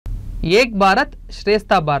Ek Bharat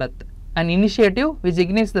Shreshtha Bharat, an initiative which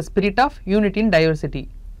ignites the spirit of unity in diversity.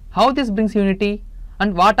 How this brings unity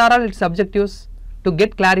and what are all its objectives? To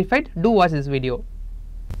get clarified, do watch this video.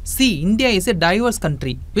 See, India is a diverse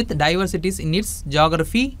country with diversities in its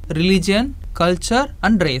geography, religion, culture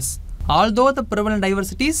and race. Although the prevalent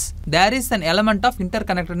diversities, there is an element of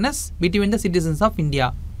interconnectedness between the citizens of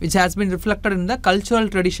India, which has been reflected in the cultural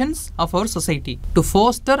traditions of our society. To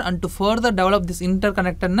foster and to further develop this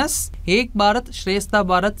interconnectedness, Ek Bharat Shreshtha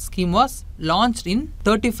Bharat scheme was launched in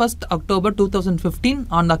 31st October 2015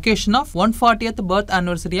 on the occasion of 140th birth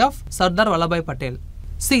anniversary of Sardar Vallabhbhai Patel.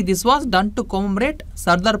 See, this was done to commemorate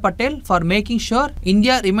Sardar Patel for making sure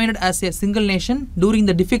India remained as a single nation during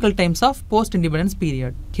the difficult times of post-independence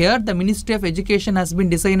period. Here, the Ministry of Education has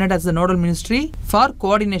been designated as the nodal ministry for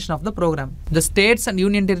coordination of the program. The states and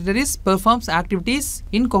union territories performs activities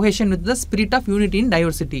in cohesion with the spirit of unity in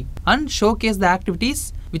diversity and showcase the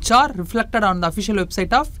activities which are reflected on the official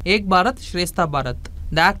website of Ek Bharat Shreshtha Bharat.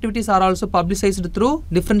 The activities are also publicized through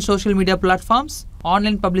different social media platforms,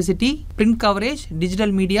 online publicity, print coverage,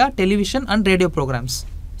 digital media, television and radio programs.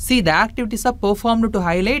 See, the activities are performed to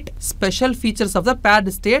highlight special features of the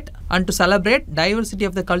paired state and to celebrate diversity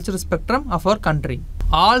of the cultural spectrum of our country.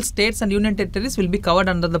 All states and union territories will be covered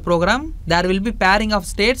under the program. There will be pairing of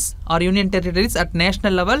states or union territories at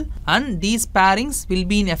national level and these pairings will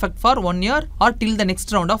be in effect for 1 year or till the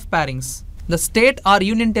next round of pairings. The state or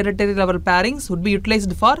union territory level pairings would be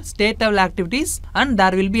utilized for state level activities and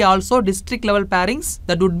there will be also district level pairings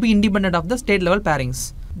that would be independent of the state level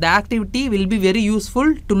pairings. The activity will be very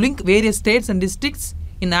useful to link various states and districts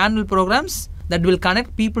in annual programs that will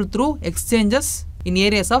connect people through exchanges in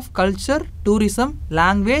areas of culture, tourism,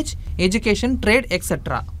 language, education, trade,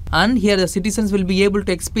 etc. And here the citizens will be able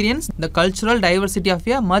to experience the cultural diversity of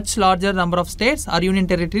a much larger number of states or union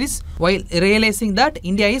territories while realizing that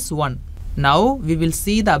India is one. Now we will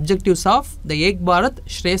see the objectives of the Ek Bharat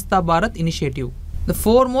Shreshtha Bharat initiative. The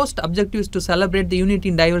foremost objective is to celebrate the unity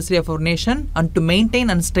and diversity of our nation and to maintain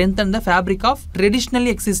and strengthen the fabric of traditionally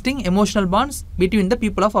existing emotional bonds between the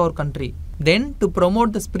people of our country. Then to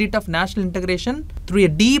promote the spirit of national integration through a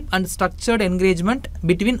deep and structured engagement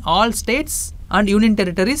between all states and union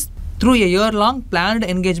territories through a year-long planned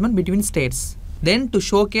engagement between states. Then to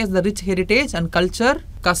showcase the rich heritage and culture,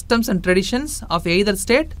 customs and traditions of either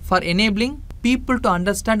state for enabling people to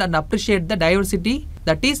understand and appreciate the diversity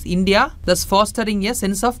that is India, thus fostering a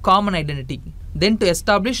sense of common identity. Then to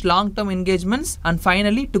establish long-term engagements and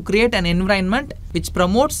finally to create an environment which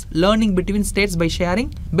promotes learning between states by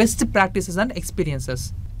sharing best practices and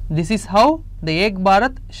experiences. This is how the Ek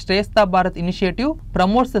Bharat Shreshtha Bharat initiative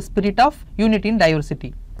promotes the spirit of unity in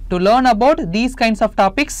diversity. To learn about these kinds of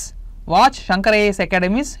topics, watch Shankar IAS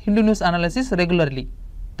Academy's Hindu News Analysis regularly.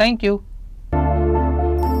 Thank you.